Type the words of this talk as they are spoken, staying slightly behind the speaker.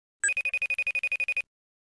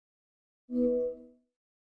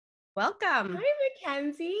Welcome. Hi,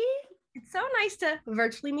 Mackenzie. It's so nice to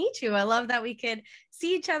virtually meet you. I love that we could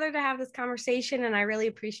see each other to have this conversation, and I really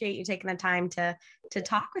appreciate you taking the time to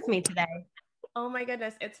talk with me today. Oh my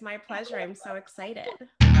goodness, it's my pleasure. I'm so excited.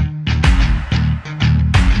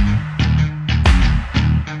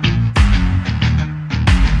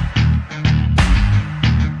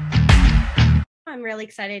 I'm really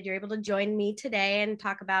excited you're able to join me today and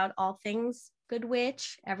talk about all things Good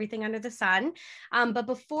Witch, everything under the sun. But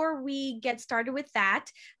before we get started with that,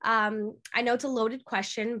 I know it's a loaded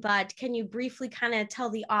question, but can you briefly kind of tell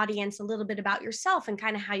the audience a little bit about yourself and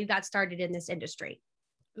kind of how you got started in this industry?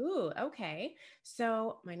 Ooh, okay.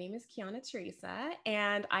 So my name is Kyana Teresa,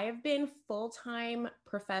 and I have been full-time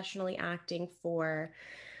professionally acting for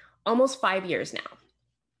almost 5 years now.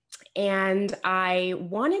 And I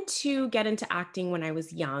wanted to get into acting when I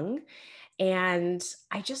was young. And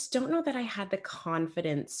I just don't know that I had the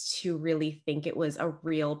confidence to really think it was a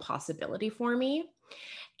real possibility for me.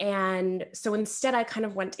 And so instead, I kind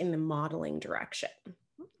of went in the modeling direction.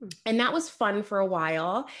 And that was fun for a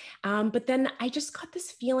while. But then I just got this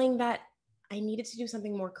feeling that I needed to do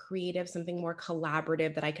something more creative, something more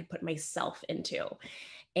collaborative that I could put myself into.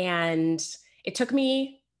 And it took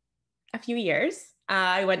me a few years.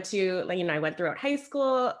 I went throughout high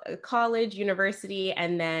school, college, university,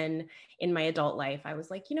 and then in my adult life, I was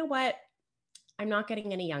like, you know what? I'm not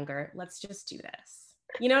getting any younger. Let's just do this.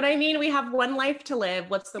 You know what I mean? We have one life to live.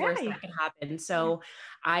 What's the worst that can happen? So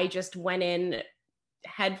I just went in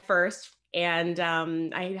head first, and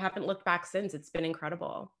I haven't looked back since. It's been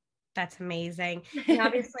incredible. That's amazing. And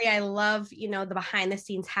obviously I love, the behind the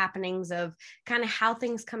scenes happenings of kind of how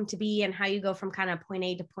things come to be and how you go from kind of point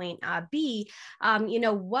A to point B.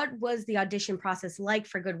 What was the audition process like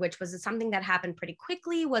for Good Witch? Was it something that happened pretty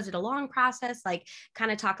quickly? Was it a long process? Like kind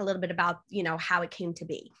of talk a little bit about, how it came to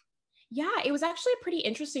be. Yeah, it was actually a pretty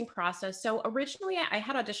interesting process. So originally I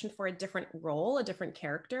had auditioned for a different role, a different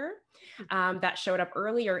character that showed up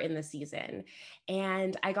earlier in the season.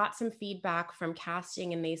 And I got some feedback from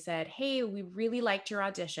casting and they said, hey, we really liked your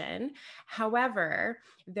audition. However,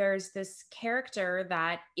 there's this character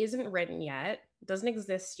that isn't written yet, doesn't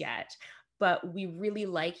exist yet, but we really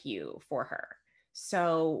like you for her.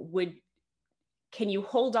 So can you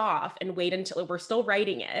hold off and wait until we're still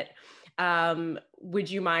writing it?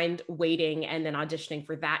 Would you mind waiting and then auditioning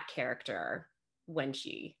for that character when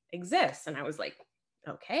she exists? And I was like,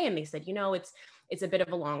 okay. And they said, it's a bit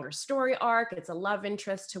of a longer story arc. It's a love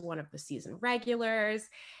interest to one of the season regulars.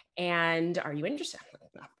 And are you interested?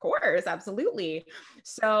 Like, of course, absolutely.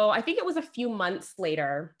 So I think it was a few months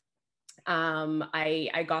later,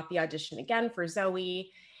 I got the audition again for Zoey.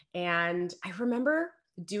 And I remember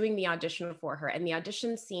doing the audition for her, and the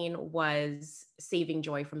audition scene was saving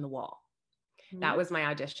Joy from the wall. That was my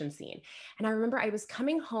audition scene. And I remember I was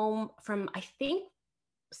coming home from, I think,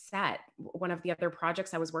 one of the other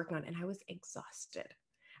projects I was working on, and I was exhausted.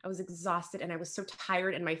 And I was so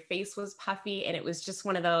tired and my face was puffy. And it was just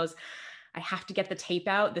one of those, I have to get the tape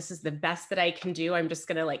out. This is the best that I can do. I'm just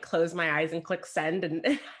going to close my eyes and click send. And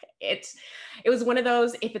it was one of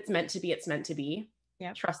those, if it's meant to be, it's meant to be.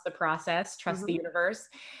 Yep. Trust the process, trust the universe.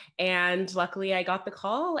 And luckily I got the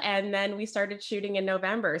call, and then we started shooting in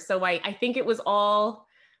November. So I think it was all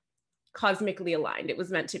cosmically aligned. It was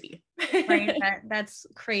meant to be. Right. That's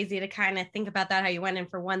crazy to kind of think about that, how you went in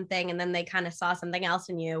for one thing and then they kind of saw something else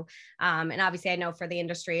in you. And obviously I know for the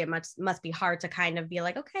industry, it must be hard to kind of be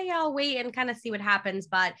like, okay, I'll wait and kind of see what happens.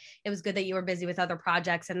 But it was good that you were busy with other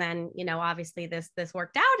projects. And then, obviously this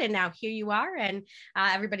worked out, and now here you are, and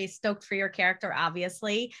everybody's stoked for your character,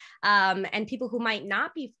 obviously. And people who might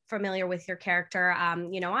not be familiar with your character,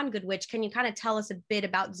 on Good Witch, can you kind of tell us a bit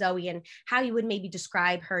about Zoey and how you would maybe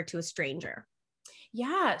describe her to a stranger?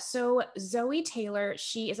 Yeah. So Zoey Taylor,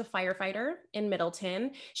 she is a firefighter in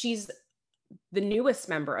Middleton. She's the newest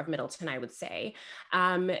member of Middleton, I would say.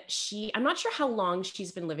 I'm not sure how long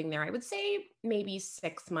she's been living there. I would say maybe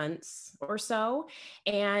 6 months or so.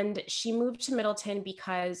 And she moved to Middleton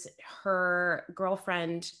because her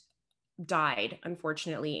girlfriend died,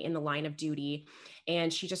 unfortunately, in the line of duty.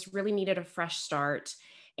 And she just really needed a fresh start.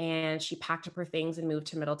 And she packed up her things and moved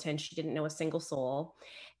to Middleton. She didn't know a single soul,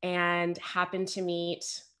 and happened to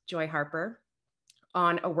meet Joy Harper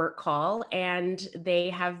on a work call. And they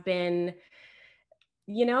have been,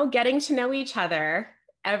 getting to know each other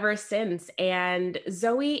ever since. And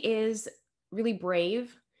Zoey is really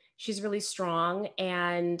brave. She's really strong,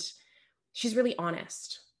 and she's really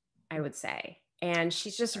honest, I would say. And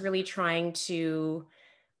she's just really trying to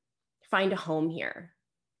find a home here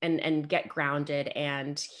and get grounded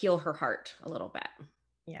and heal her heart a little bit.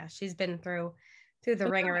 Yeah, she's been through through the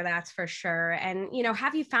ringer, that's for sure. And,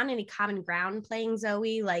 have you found any common ground playing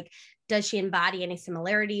Zoey? Like, does she embody any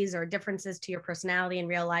similarities or differences to your personality in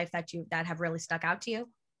real life that have really stuck out to you?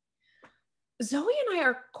 Zoey and I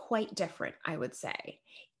are quite different, I would say,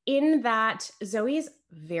 in that Zoey's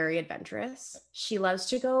very adventurous. She loves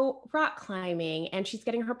to go rock climbing and she's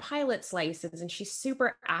getting her pilot's license and she's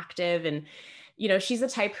super active. And, she's the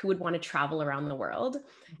type who would want to travel around the world.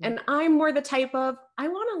 Mm-hmm. And I'm more the type of, I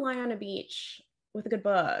want to lie on a beach with a good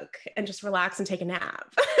book and just relax and take a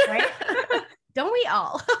nap. Right? Don't we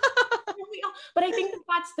all? But I think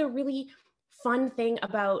that's the really fun thing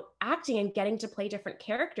about acting and getting to play different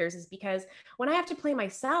characters, is because when I have to play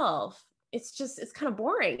myself, it's kind of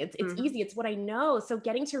boring. It's mm-hmm. easy. It's what I know. So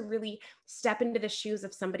getting to really step into the shoes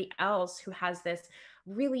of somebody else who has this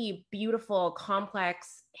really beautiful,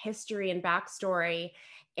 complex history and backstory,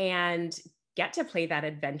 and get to play that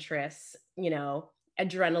adventurous,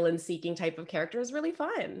 adrenaline seeking type of character is really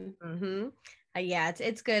fun. Mm-hmm. Yeah,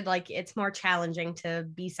 it's good. Like, it's more challenging to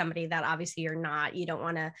be somebody that obviously you're not. You don't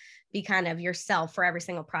want to be kind of yourself for every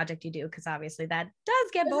single project you do, because obviously that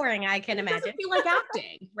does get boring. I can imagine. Doesn't feel like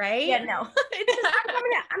acting, right? Yeah, no. It's just,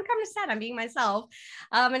 I'm coming to set. I'm being myself,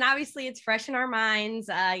 and obviously it's fresh in our minds.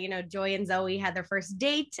 Joy and Zoey had their first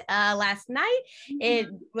date last night. Mm-hmm. It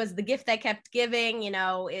was the gift that kept giving.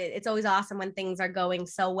 It's always awesome when things are going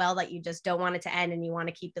so well that you just don't want it to end, and you want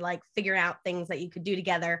to keep it, like, figuring out things that you could do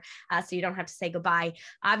together, so you don't have to say goodbye.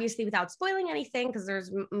 Obviously, without spoiling anything, because there's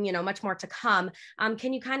much more to come.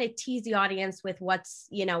 Can you kind of tease the audience with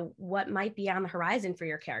what might be on the horizon for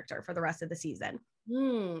your character for the rest of the season?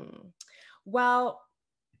 Well,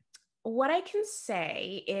 what I can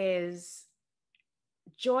say is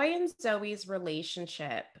Joy and Zoey's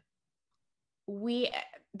relationship,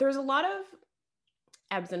 there's a lot of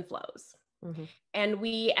ebbs and flows. Mm-hmm. And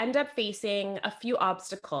we end up facing a few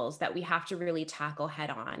obstacles that we have to really tackle head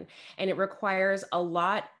on. And it requires a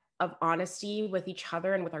lot of honesty with each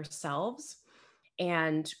other and with ourselves,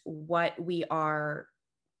 and what we are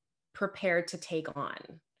prepared to take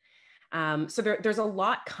on. So there's a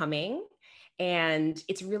lot coming, and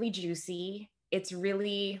it's really juicy. It's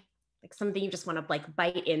really like something you just want to, like,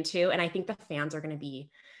 bite into. And I think the fans are going to be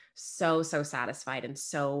so satisfied and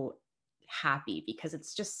so happy, because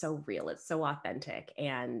it's just so real. It's so authentic,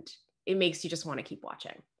 and it makes you just want to keep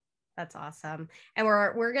watching. That's awesome. And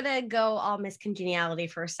we're going to go all Miss Congeniality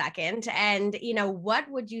for a second. And, what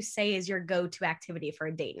would you say is your go-to activity for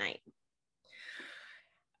a date night?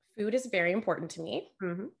 Food is very important to me.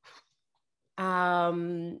 Mm-hmm.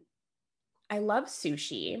 I love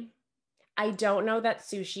sushi. I don't know that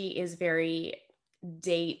sushi is very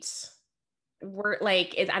I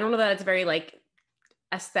don't know that it's very, like,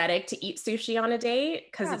 aesthetic to eat sushi on a date,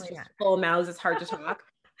 because it's just full mouths. It's hard to talk,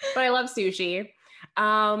 but I love sushi.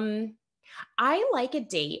 I like a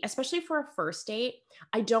date, especially for a first date.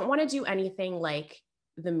 I don't want to do anything like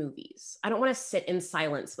the movies. I don't want to sit in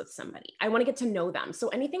silence with somebody. I want to get to know them. So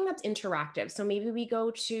anything that's interactive. So maybe we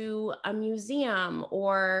go to a museum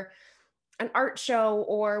or an art show,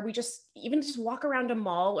 or we just walk around a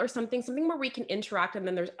mall or something where we can interact. And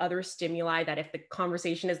then there's other stimuli that, if the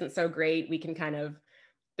conversation isn't so great, we can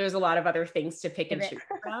there's a lot of other things to pick and choose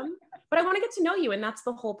from. But I want to get to know you. And that's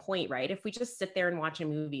the whole point, right? If we just sit there and watch a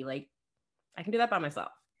movie, like, I can do that by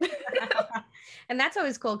myself. And that's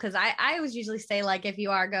always cool, because I always usually say, like, if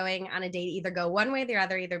you are going on a date, either go one way or the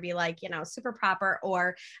other, either be like, super proper,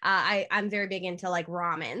 or I'm very big into, like,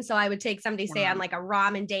 ramen. So I would take somebody, say, on, like, a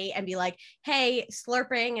ramen date, and be like, hey,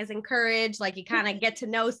 slurping is encouraged. Like, you kind of get to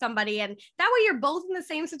know somebody, and that way you're both in the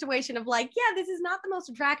same situation of, like, yeah, this is not the most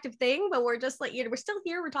attractive thing, but we're just, like, we're still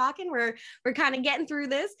here, we're talking, we're kind of getting through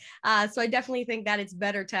this. So I definitely think that it's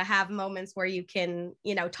better to have moments where you can,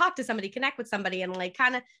 talk to somebody, connect with somebody, and, like,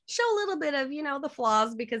 kind of show a little bit of, the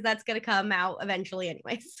flaws, because that's going to come out eventually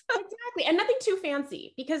anyways. Exactly. And nothing too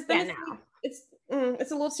fancy, because then it's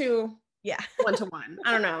a little too one-to-one.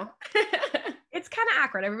 I don't know. It's kind of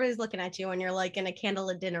awkward. Everybody's looking at you when you're, like, in a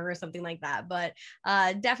candlelit dinner or something like that, but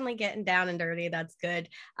definitely getting down and dirty. That's good.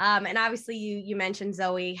 And obviously you mentioned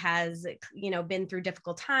Zoey has, been through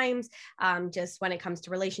difficult times. Just when it comes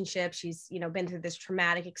to relationships, she's, been through this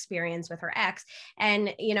traumatic experience with her ex.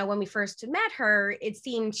 And, when we first met her, it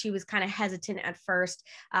seemed she was kind of hesitant at first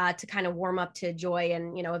to kind of warm up to Joy.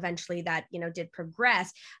 And, eventually that, did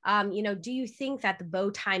progress. Do you think that the bow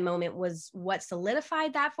tie moment was what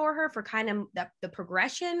solidified that for her, for kind of the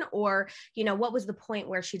progression, or what was the point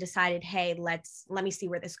where she decided, hey, let me see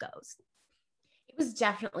where this goes? It was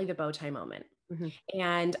definitely the bow tie moment. Mm-hmm.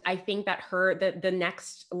 And I think that the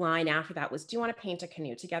next line after that was, do you want to paint a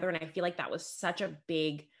canoe together? And I feel like that was such a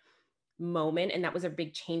big moment. And that was a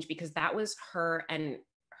big change because that was her and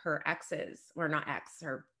her exes, or not ex,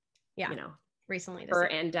 her, Yeah. you know, Recently her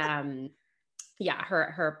deceased. and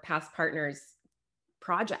her past partner's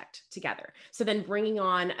project together. So then bringing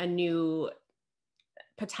on a new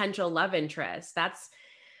potential love interest, that's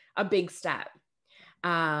a big step.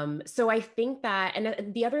 So I think that,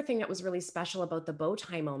 and the other thing that was really special about the bow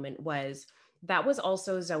tie moment was that was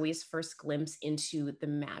also Zoey's first glimpse into the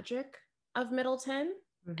magic of Middleton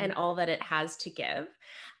and all that it has to give.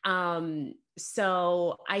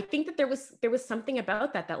 So I think that there was something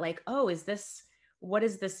about that like, oh, what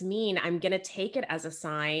does this mean? I'm going to take it as a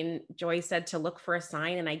sign. Joy said to look for a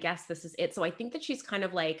sign, and I guess this is it. So I think that she's kind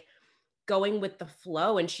of like going with the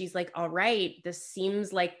flow, and she's like, all right, this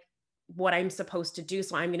seems like what I'm supposed to do.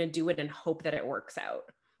 So I'm going to do it and hope that it works out.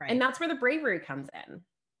 Right. And that's where the bravery comes in.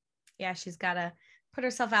 Yeah. She's got to put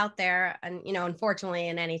herself out there. And, you know, unfortunately,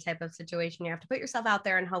 in any type of situation, you have to put yourself out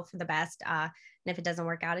there and hope for the best. And if it doesn't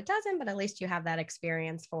work out, it doesn't, but at least you have that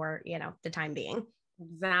experience for, you know, the time being.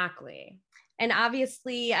 Exactly. And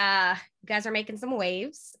obviously, you guys are making some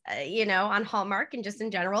waves, you know, on Hallmark and just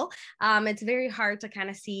in general. It's very hard to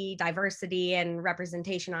kind of see diversity and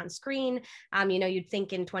representation on screen. You know, you'd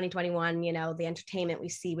think in 2021, you know, the entertainment we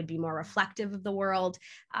see would be more reflective of the world.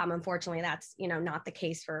 Unfortunately, that's, you know, not the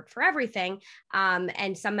case for everything.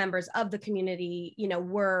 And some members of the community, you know,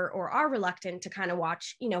 were or are reluctant to kind of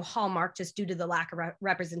watch, you know, Hallmark just due to the lack of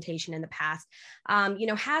representation in the past. You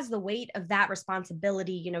know, has the weight of that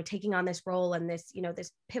responsibility, you know, taking on this role and this, you know,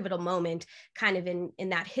 this pivotal moment kind of in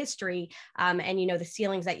that history, and, you know, the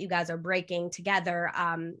ceilings that you guys are breaking together,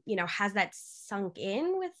 you know, has that sunk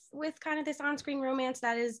in with kind of this on-screen romance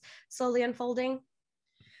that is slowly unfolding?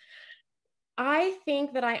 I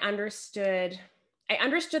think that I understood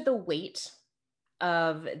the weight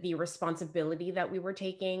of the responsibility that we were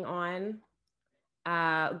taking on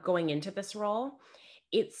going into this role.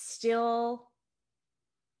 It's still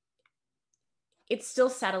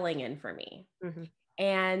settling in for me.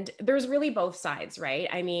 And there's really both sides, right?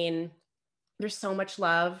 I mean, there's so much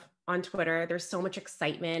love on Twitter. There's so much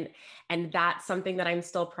excitement. And that's something that I'm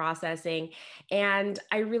still processing. And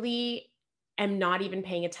I really am not even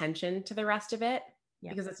paying attention to the rest of it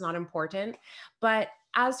because it's not important. But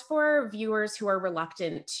as for viewers who are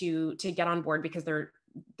reluctant to get on board because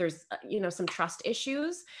there's you know, some trust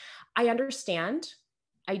issues, I understand.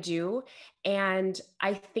 I do. And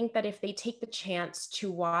I think that if they take the chance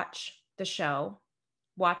to watch the show,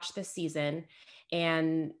 watch the season,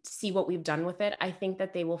 and see what we've done with it, I think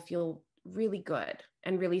that they will feel really good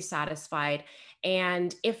and really satisfied.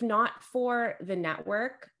 And if not for the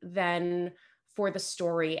network, then for the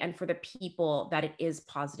story and for the people that it is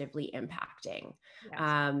positively impacting.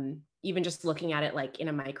 Even just looking at it like in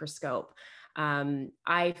a microscope.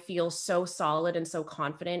 I feel so solid and so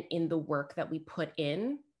confident in the work that we put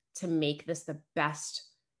in to make this the best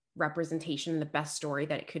representation, the best story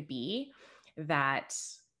that it could be, that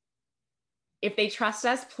if they trust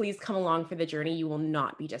us, please come along for the journey. You will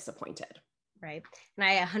not be disappointed. Right. And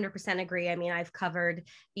I 100% agree. I mean, I've covered,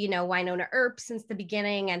 you know, Wynonna Earp since the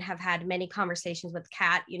beginning and have had many conversations with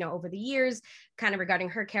Kat, you know, over the years, kind of regarding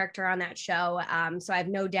her character on that show. So I have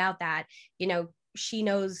no doubt that, you know, she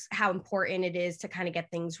knows how important it is to kind of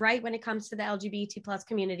get things right when it comes to the LGBT plus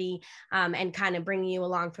community, and kind of bringing you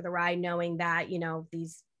along for the ride, knowing that, you know,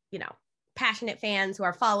 these, you know, passionate fans who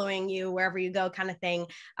are following you wherever you go kind of thing,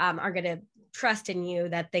 are going to trust in you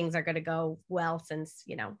that things are going to go well, since,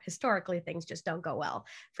 you know, historically things just don't go well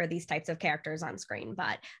for these types of characters on screen.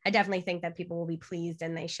 But I definitely think that people will be pleased,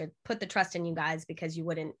 and they should put the trust in you guys, because you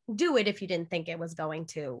wouldn't do it if you didn't think it was going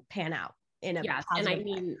to pan out in a positive And I way.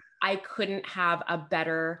 mean, I couldn't have a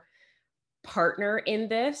better partner in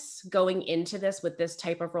this, going into this with this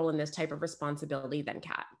type of role and this type of responsibility, than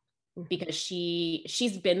Kat, because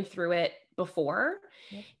she's been through it before.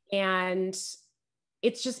 And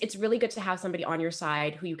it's really good to have somebody on your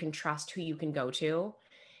side who you can trust, who you can go to.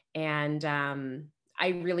 And I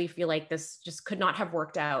really feel like this just could not have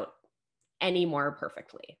worked out any more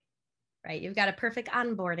perfectly. Right. You've got a perfect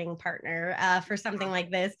onboarding partner for something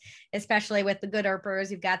like this, especially with the Good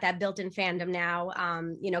Earpers. You've got that built-in fandom now,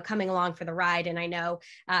 you know, coming along for the ride. And I know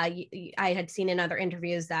I had seen in other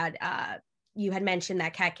interviews that you had mentioned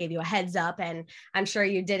that Kat gave you a heads up, and I'm sure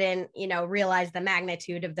you didn't, you know, realize the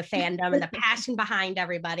magnitude of the fandom and the passion behind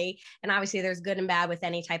everybody. And obviously there's good and bad with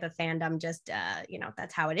any type of fandom, just, you know,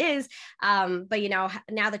 that's how it is. But, you know,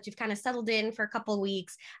 now that you've kind of settled in for a couple of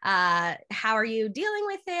weeks, how are you dealing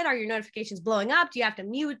with it? Are your notifications blowing up? Do you have to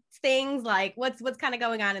mute things? Like what's kind of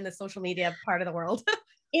going on in the social media part of the world?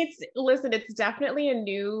 It's definitely a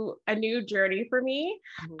new journey for me.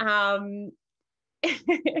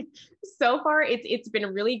 So far, it's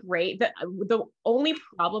been really great. The only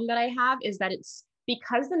problem that I have is that it's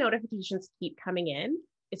because the notifications keep coming in,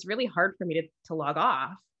 it's really hard for me to log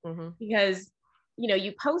off because,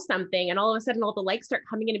 you post something and all of a sudden all the likes start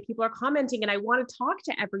coming in and people are commenting and I want to talk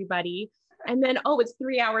to everybody. And then, oh, it's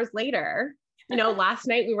 3 hours later. Last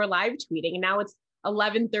night we were live tweeting and now it's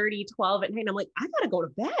 11:30, 12 at night. And I'm like, I gotta go to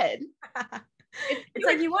bed. It's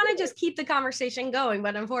like you want to just keep the conversation going,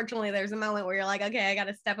 but unfortunately there's a moment where you're like, okay, I got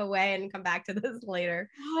to step away and come back to this later.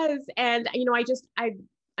 Yes. And,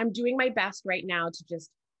 I'm doing my best right now to just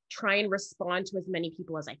try and respond to as many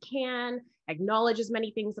people as I can, acknowledge as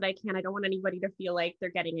many things that I can. I don't want anybody to feel like they're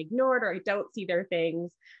getting ignored or I don't see their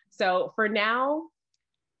things. So for now,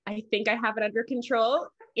 I think I have it under control.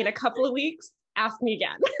 In a couple of weeks, ask me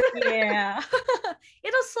again. Yeah.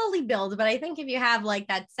 It'll slowly build, but I think if you have like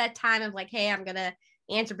that set time of like, hey, I'm going to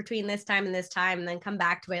answer between this time and this time and then come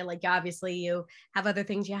back to it, like obviously you have other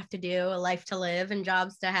things you have to do, a life to live and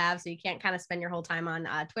jobs to have, so you can't kind of spend your whole time on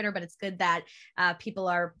Twitter, but it's good that people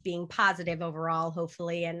are being positive overall,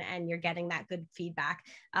 hopefully, and you're getting that good feedback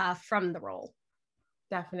from the role.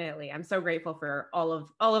 Definitely. I'm so grateful for all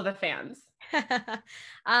of the fans.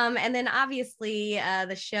 And then obviously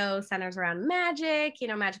the show centers around magic,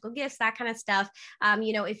 magical gifts, that kind of stuff.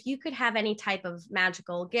 If you could have any type of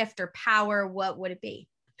magical gift or power, what would it be?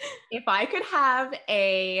 If I could have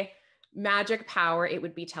a magic power, it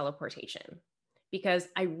would be teleportation, because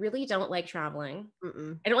I really don't like traveling.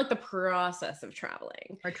 I don't like the process of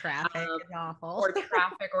traveling. Or traffic is awful. Or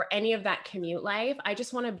traffic or any of that commute life. I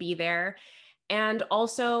just want to be there. And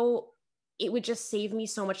also, it would just save me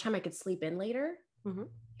so much time. I could sleep in later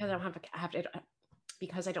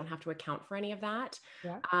because I don't have to account for any of that.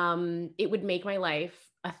 Yeah. It would make my life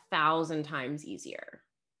 1,000 times easier.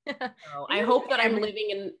 So I hope that I'm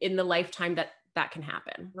living in the lifetime that can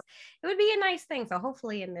happen. It would be a nice thing. So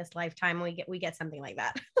hopefully in this lifetime we get something like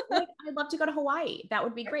that. I'd love to go to Hawaii. That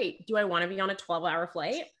would be great. Do I want to be on a 12-hour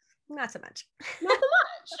flight? Not so much. Not so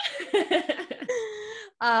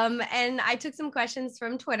much. And I took some questions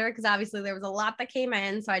from Twitter because obviously there was a lot that came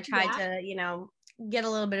in. So I tried to, get a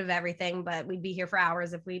little bit of everything, but we'd be here for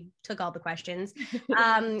hours if we took all the questions.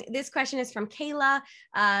 This question is from Kayla.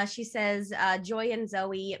 She says, Joy and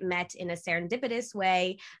Zoey met in a serendipitous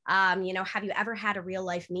way. Have you ever had a real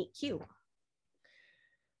life meet cute?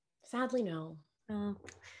 Sadly, no.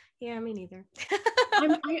 Yeah, me neither.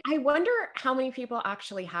 I wonder how many people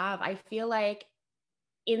actually have. I feel like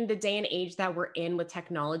in the day and age that we're in with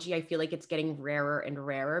technology, I feel like it's getting rarer and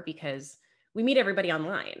rarer because we meet everybody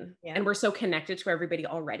online and we're so connected to everybody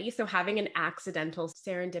already. So having an accidental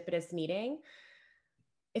serendipitous meeting,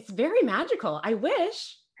 it's very magical. I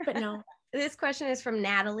wish, but no. This question is from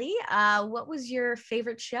Natalie. What was your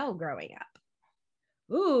favorite show growing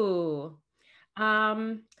up? Ooh,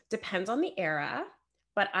 depends on the era,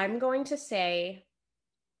 but I'm going to say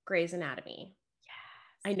Grey's Anatomy.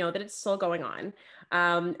 Yes. I know that it's still going on.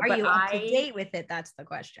 Are you up to date with it? That's the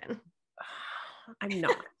question. I'm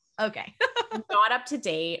not. Okay. I'm not up to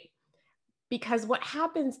date because what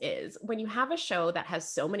happens is when you have a show that has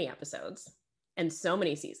so many episodes and so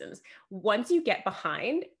many seasons, once you get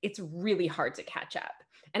behind, it's really hard to catch up.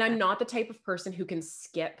 And I'm not the type of person who can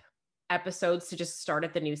skip episodes to just start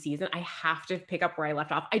at the new season. I have to pick up where I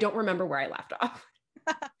left off. I don't remember where I left off.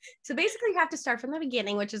 So basically you have to start from the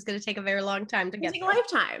beginning, which is going to take a very long time to get a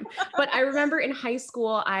lifetime. But I remember in high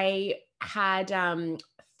school, I had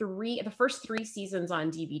the first 3 seasons on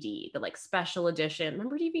DVD, the like special edition.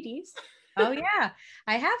 Remember DVDs? Oh yeah.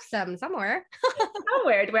 I have some somewhere.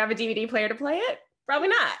 Somewhere. Do we have a DVD player to play it? Probably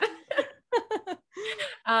not.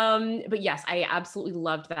 But yes, I absolutely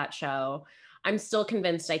loved that show. I'm still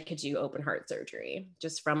convinced I could do open heart surgery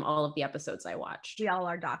just from all of the episodes I watched. We all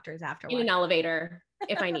are doctors afterwards. In an elevator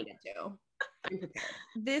if I needed to. I'm prepared.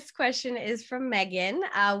 This question is from Megan.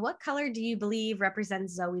 What color do you believe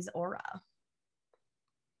represents Zoey's aura?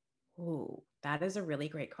 Ooh, that is a really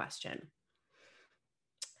great question.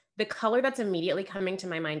 The color that's immediately coming to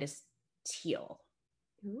my mind is teal.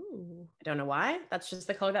 Ooh. I don't know why. That's just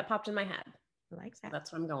the color that popped in my head. I like that. So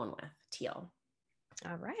that's what I'm going with, teal.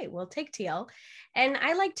 All right, we'll take teal. And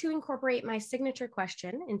I like to incorporate my signature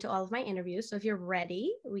question into all of my interviews. So if you're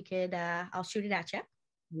ready, we could, I'll shoot it at you.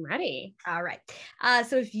 I'm ready. All right.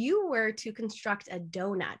 So if you were to construct a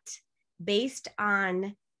donut based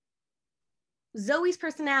on Zoey's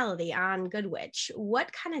personality on Good Witch,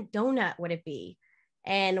 what kind of donut would it be?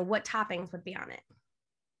 And what toppings would be on it?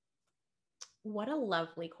 What a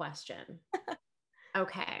lovely question.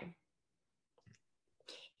 Okay.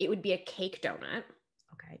 It would be a cake donut.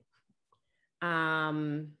 Okay.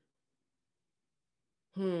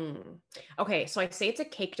 Okay, so I say it's a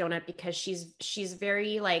cake donut because she's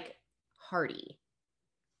very like hearty,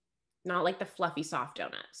 not like the fluffy soft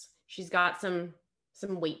donuts. She's got some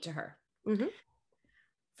weight to her. Mm-hmm.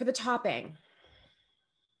 For the topping,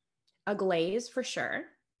 a glaze for sure,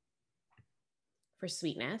 for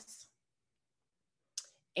sweetness.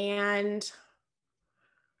 And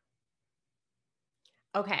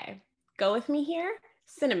okay, go with me here,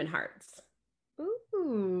 cinnamon hearts.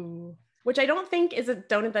 Ooh. Which I don't think is a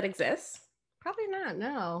donut that exists. Probably not,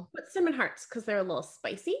 no. But cinnamon hearts, because they're a little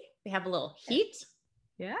spicy. They have a little heat.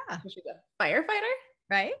 Yeah. She's a firefighter.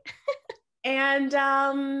 Right? And yeah,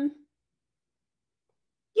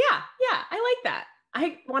 I like that.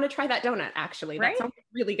 I want to try that donut, actually. Right? That sounds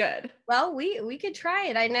really good. Well, we could try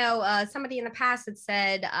it. I know somebody in the past had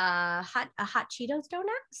said a hot Cheetos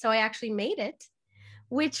donut. So I actually made it,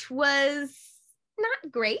 which was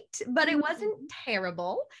not great, but it wasn't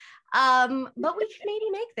terrible. But we can maybe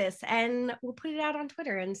make this and we'll put it out on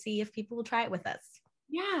Twitter and see if people will try it with us.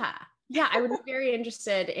 Yeah, I would be very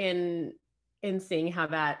interested in seeing how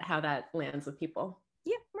that lands with people.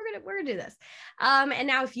 Yeah, we're gonna do this. And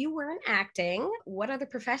now, if you weren't acting, what other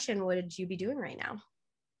profession would you be doing right now?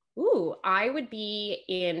 Ooh, I would be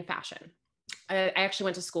in fashion. I actually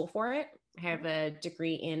went to school for it. I have a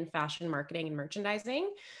degree in fashion marketing and merchandising.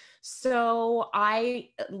 So I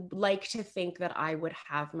like to think that I would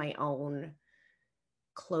have my own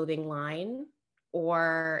clothing line,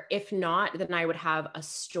 or if not, then I would have a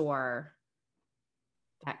store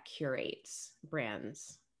that curates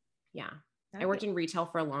brands. Yeah. I worked in retail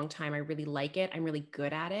for a long time. I really like it. I'm really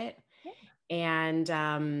good at it. Yeah. And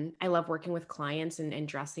I love working with clients and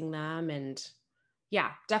dressing them. And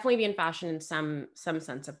yeah, definitely be in fashion in some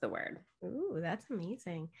sense of the word. Ooh, that's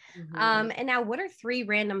amazing. Mm-hmm. And now, what are 3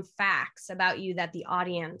 random facts about you that the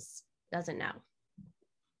audience doesn't know?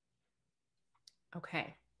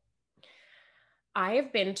 Okay. I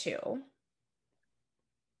have been to,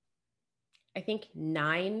 I think,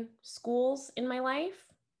 9 schools in my life,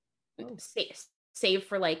 save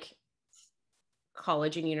for like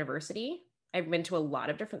college and university. I've been to a lot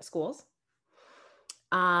of different schools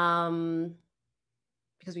because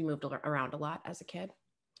we moved around a lot as a kid.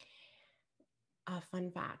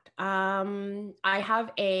 Fun fact. I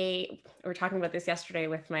have we were talking about this yesterday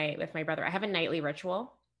with my brother. I have a nightly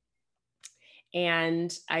ritual,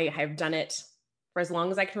 and I have done it for as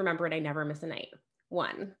long as I can remember it. I never miss a night.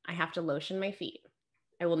 1, I have to lotion my feet.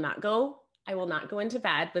 I will not go into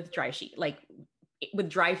bed with dry feet.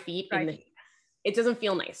 It doesn't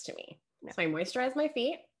feel nice to me. No. So I moisturize my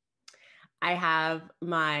feet. I have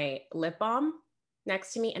my lip balm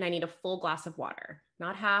next to me, and I need a full glass of water,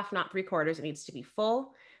 not half, not 3/4. It needs to be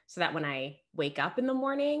full so that when I wake up in the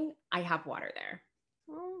morning, I have water there.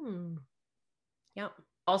 Yep.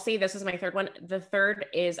 I'll say this is my 3rd one. The 3rd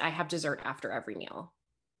is I have dessert after every meal.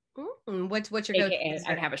 What's your go-to?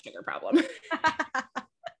 I have a sugar problem.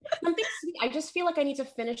 Something sweet. I just feel like I need to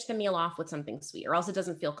finish the meal off with something sweet, or else it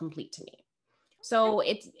doesn't feel complete to me. So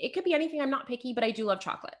it could be anything. I'm not picky, but I do love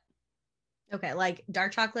chocolate. Okay, like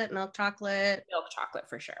dark chocolate, milk chocolate. Milk chocolate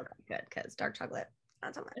for sure. Okay, good, because dark chocolate,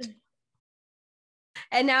 not so much.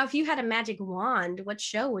 And now, if you had a magic wand, what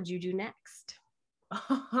show would you do next?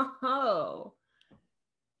 Oh.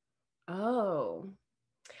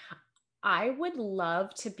 I would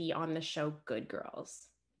love to be on the show Good Girls.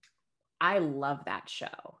 I love that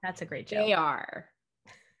show. That's a great show. They are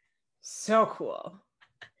so cool.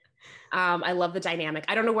 I love the dynamic.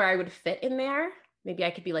 I don't know where I would fit in there. Maybe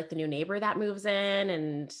I could be like the new neighbor that moves in,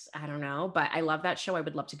 and I don't know, but I love that show. I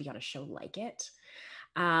would love to be on a show like it.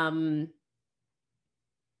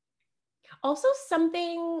 Also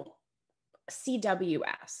something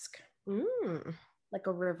CW-esque, like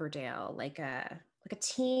a Riverdale, like a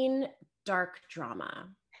teen dark drama.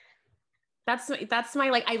 That's my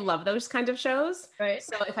like, I love those kinds of shows. Right.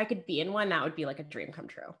 So if I could be in one, that would be like a dream come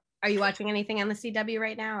true. Are you watching anything on the CW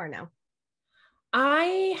right now or no?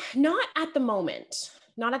 Not at the moment.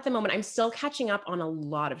 I'm still catching up on a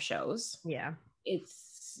lot of shows. Yeah.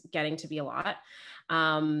 It's getting to be a lot.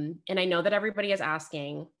 And I know that everybody is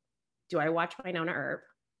asking, do I watch Winona Earp?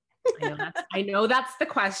 I know that's the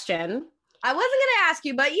question. I wasn't going to ask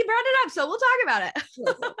you, but you brought it up, so we'll talk about it.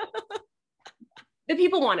 The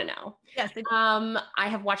people want to know. Yes. I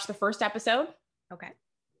have watched the first episode. Okay.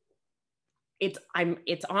 It's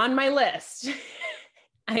on my list.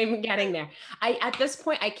 I'm getting there. At this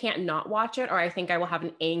point, I can't not watch it, or I think I will have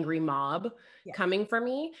an angry mob coming for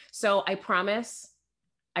me. So I promise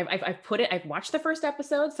I've watched the first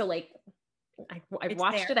episode. So like I've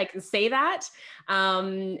watched it. I can say that.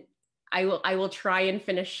 I will try and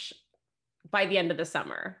finish by the end of the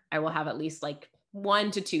summer. I will have at least like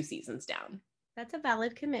 1 to 2 seasons down. That's a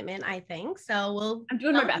valid commitment, I think. So we'll I'm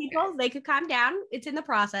doing my best. People, they could calm down. It's in the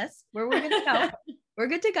process. We're good to go. We're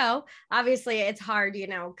good to go. Obviously, it's hard,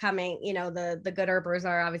 coming, the Good Herbers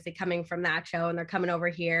are obviously coming from that show and they're coming over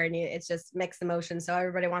here and it's just mixed emotions. So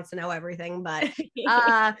everybody wants to know everything, but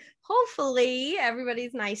hopefully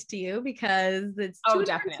everybody's nice to you because it's two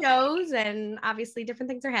different shows and obviously different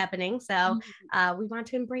things are happening. So we want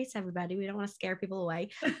to embrace everybody. We don't want to scare people away.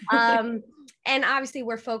 And obviously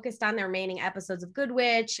we're focused on the remaining episodes of Good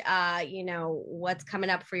Witch, what's coming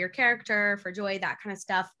up for your character, for Joy, that kind of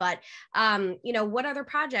stuff. But, what other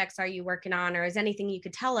projects are you working on, or is anything you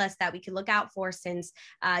could tell us that we could look out for since,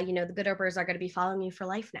 the Good Herbers are going to be following you for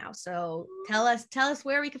life now. So tell us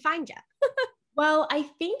where we can find you. Well, I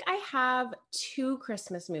think I have 2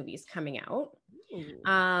 Christmas movies coming out.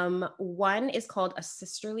 One is called A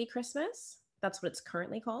Sisterly Christmas. That's what it's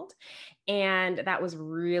currently called. And that was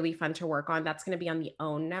really fun to work on. That's going to be on the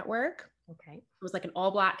OWN network. Okay. It was like an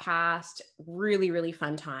all Black cast, really, really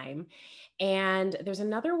fun time. And there's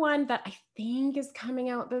another one that I think is coming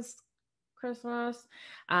out this Christmas.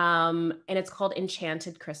 And it's called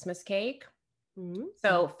Enchanted Christmas Cake. Mm-hmm.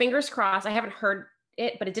 So fingers crossed. I haven't heard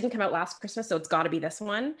it, but it didn't come out last Christmas, so it's got to be this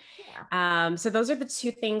one. Yeah. So those are the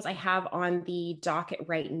 2 things I have on the docket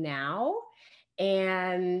right now.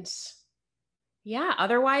 And yeah,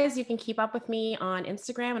 otherwise you can keep up with me on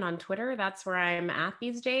Instagram and on Twitter. That's where I'm at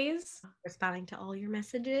these days. Responding to all your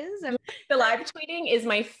messages. The live tweeting is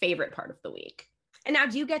my favorite part of the week. And now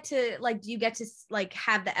do you get to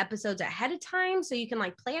have the episodes ahead of time so you can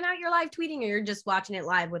plan out your live tweeting, or you're just watching it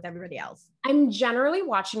live with everybody else? I'm generally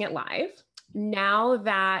watching it live. Now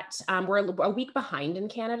that we're a week behind in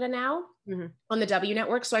Canada now on the W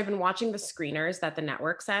network. So I've been watching the screeners that the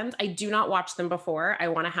network sends. I do not watch them before. I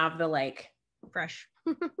want to have the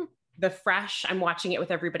fresh, I'm watching it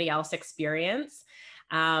with everybody else experience.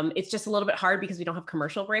 It's just a little bit hard because we don't have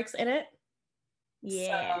commercial breaks in it.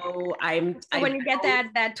 Yeah. So when you get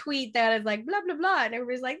that tweet that is like, blah, blah, blah, and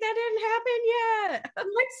everybody's like, that didn't happen yet. I'm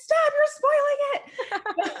like, stop, you're spoiling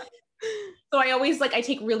it. So I always I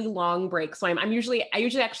take really long breaks. So I usually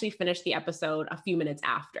actually finish the episode a few minutes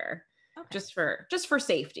after, just for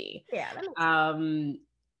safety. Yeah. That makes sense.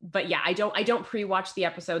 But yeah, I don't pre-watch the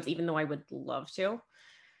episodes, even though I would love to.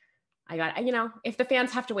 If the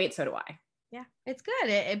fans have to wait, so do I. Yeah, it's good.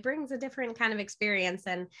 It brings a different kind of experience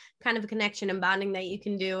and kind of a connection and bonding that you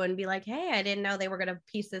can do and be like, hey, I didn't know they were going to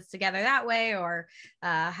piece this together that way, or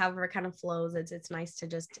however it kind of flows. It's nice to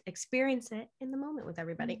just experience it in the moment with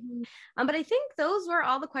everybody. But I think those were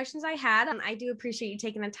all the questions I had. I do appreciate you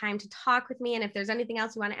taking the time to talk with me. And if there's anything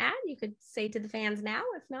else you want to add, you could say to the fans now.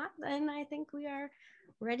 If not, then I think we are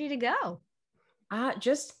ready to go.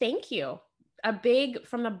 Just thank you. A big,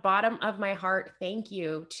 from the bottom of my heart, thank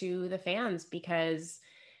you to the fans, because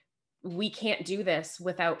we can't do this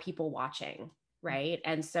without people watching, right?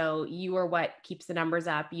 And so you are what keeps the numbers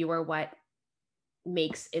up. You are what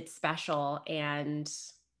makes it special. And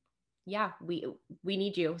yeah, we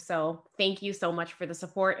need you. So thank you so much for the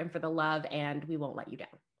support and for the love, and we won't let you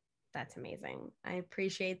down. That's amazing. I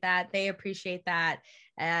appreciate that. They appreciate that.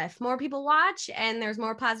 If more people watch and there's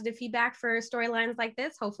more positive feedback for storylines like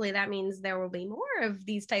this, hopefully that means there will be more of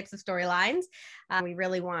these types of storylines. We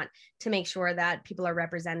really want to make sure that people are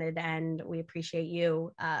represented, and we appreciate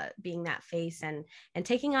you being that face and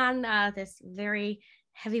taking on this very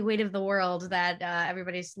heavy weight of the world that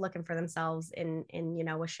everybody's looking for themselves in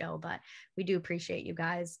a show. But we do appreciate you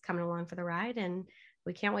guys coming along for the ride, and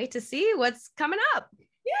we can't wait to see what's coming up.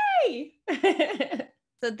 Yay!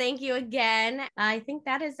 So thank you again. I think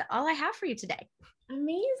that is all I have for you today.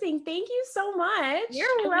 Amazing. Thank you so much. You're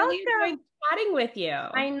welcome. I really enjoyed chatting with you.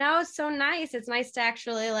 I know. It's so nice. It's nice to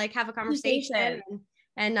actually have a conversation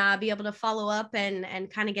and be able to follow up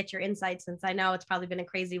and kind of get your insights, since I know it's probably been a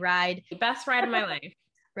crazy ride. Best ride of my life.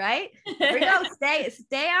 Right? Here we go. Stay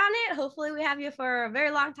on it. Hopefully we have you for a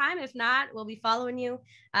very long time. If not, we'll be following you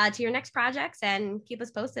to your next projects, and keep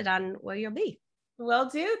us posted on where you'll be. Will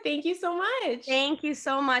do. Thank you so much. Thank you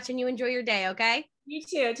so much. And you enjoy your day, okay? You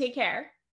too. Take care.